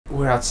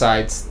We're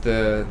outside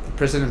the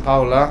prison in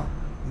Paola.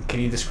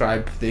 Can you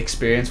describe the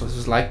experience, what it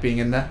was like being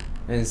in there?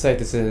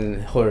 Inside is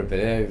horrible.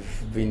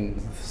 I've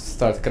been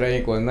start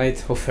crying one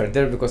night over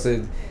there because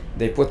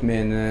they put me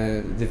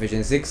in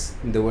Division 6,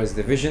 in the West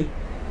Division,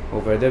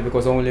 over there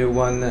because only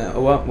one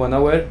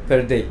hour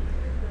per day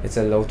it's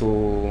allowed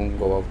to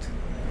go out.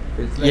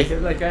 It's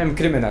like I am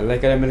criminal,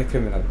 like I am a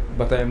criminal,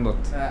 but I am not.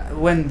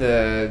 When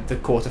the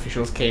court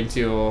officials came to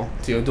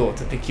your door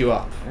to pick you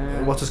up,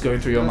 what was going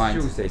through your mind?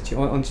 Tuesday,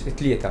 on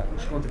tlieta.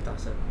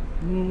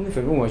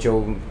 Nifhem huma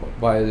ġew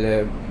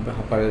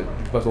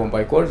b'għathom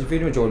by court,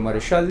 ġifieri ġew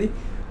il-marixxalli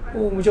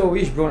u ġew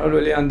jiġbru qalu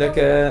li għandek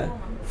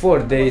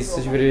 4 days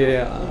ġifieri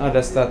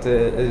arrestat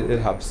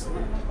il-ħabs.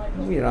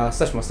 Jiena ma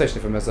stax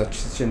nifhem eżatt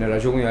x'inhi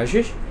raġuni għal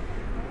xiex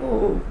u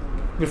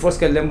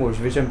bil-fors kellem mhux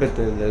biex inbilt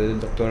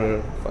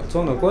il-Dottor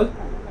Falzon ukoll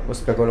u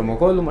spjegawlhom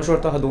ukoll u ma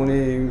xorta ħaduni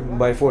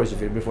by force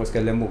ġifieri bil-fors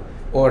kellem hu.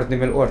 Ordni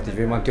mill-qorti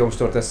ġifieri ma ntihomx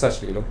tort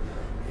essax lilhom.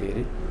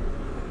 Ġifieri.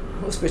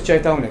 U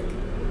spiċċajt hawnhekk.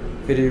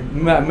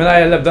 Mela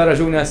l-ebda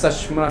raġuni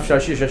għastax ma nafx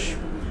għaxiex għax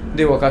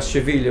diwa kas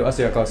ċivili u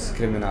għasija kas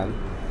kriminali.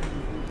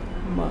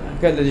 Ma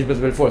kelli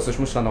ġibet bil-fors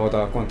għax mux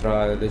għanna kontra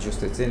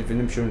l-ġustizzi,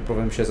 nimxu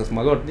il-problem xeżat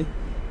mal-ordni.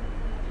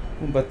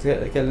 Mbatt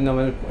kelli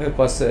namel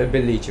pass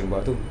bil-liċi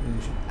mbagħad.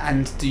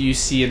 And do you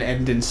see an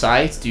end in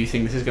sight? Do you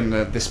think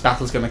this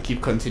battle's gonna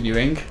keep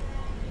continuing?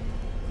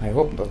 I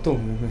hope not, tu,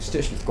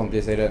 nixtieqx li tkompli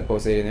sejra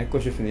hekk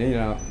u xifni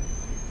jiena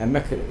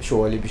hemmhekk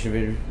xogħli biex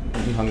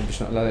nħamil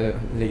biex naqla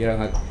l-gira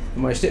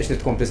ma nixtieqx li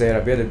tkompli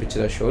sejra bjed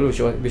il-biċċa tax-xogħol u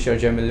biex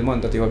jerġa'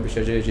 mill-mandat jew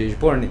biex jerġa'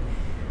 jiġborni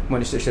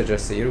ma nixtieqx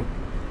jerġa' ssiru.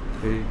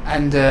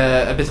 And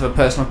a bit of a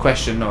personal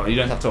question, no, you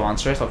don't have to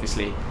answer it,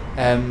 obviously.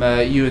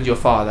 You and your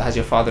father, has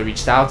your father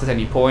reached out at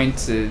any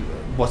point?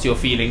 What are your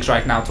feelings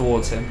right now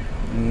towards him?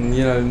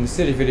 Jiena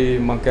l-missieri ġifieri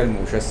ma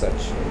nkellmux as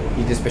such.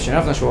 Jiddispjaċini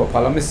ħafna xogħol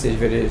bħala missi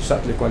ġifieri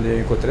xtaqt li kolli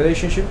good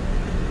relationship,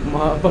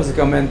 ma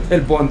bażikament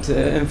il-bond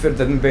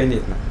infirded minn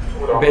bejnietna.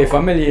 Bej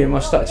familji ma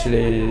xtaqx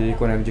li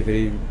jkun hemm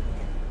ġifieri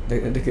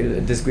dik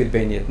il-diskwit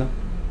bejnietna.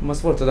 Ma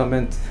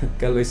sfortunatament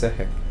kellu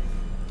jseħħek.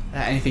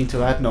 Anything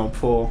to add, no,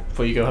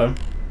 before you go home?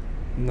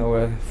 No,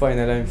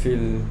 finally I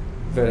feel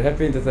very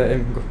happy that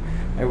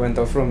I went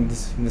out from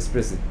this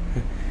prison.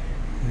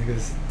 It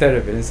was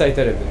terrible, inside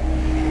terrible.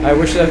 I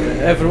wish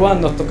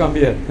everyone not to come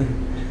here.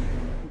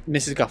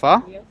 Mrs.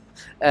 Gafà? Yes.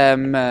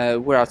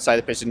 We're outside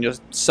the prison. Your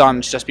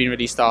son's just been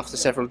released after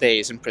several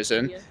days in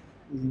prison. Yes.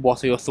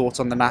 What are your thoughts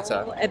on the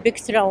matter? A big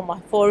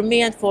trauma for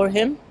me and for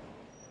him,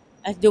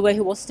 at the way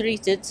he was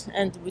treated,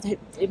 and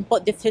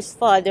with his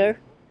father,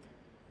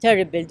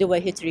 terrible the way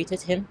he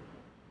treated him,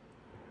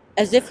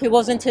 as if he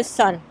wasn't his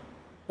son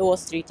who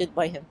was treated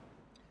by him.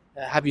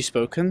 Have you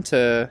spoken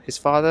to his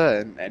father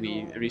and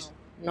any reason?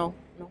 No.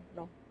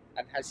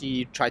 And has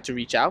he tried to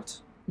reach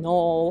out?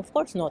 No, of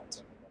course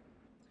not.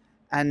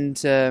 And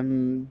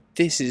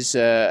this is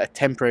a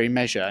temporary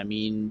measure. I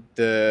mean,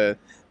 the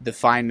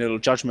final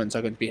judgments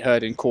are going to be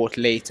heard in court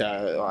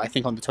later, I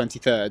think on the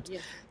 23rd.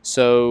 Yes.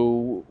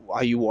 So,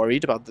 are you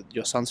worried about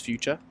your son's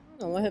future?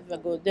 No, I have a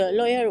good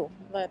lawyer.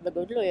 I have a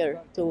good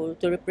lawyer to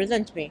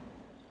represent me.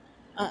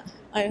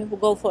 I will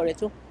go for it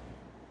too.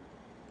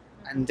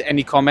 And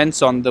any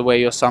comments on the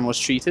way your son was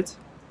treated?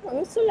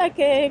 It's like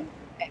an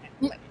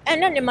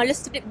animal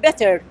is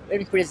better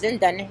in prison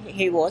than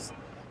he was,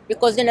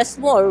 because in a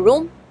small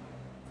room,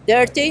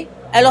 dirty,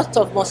 a lot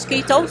of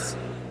mosquitoes,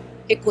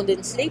 he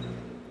couldn't sleep,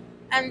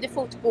 and the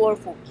food, poor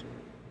food.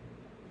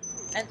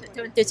 And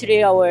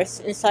 23 hours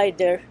inside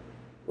there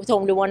with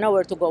only 1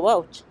 hour to go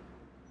out.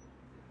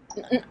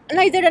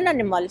 Neither an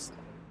animal,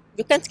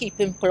 you can't keep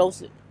him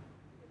close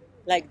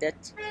like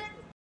that.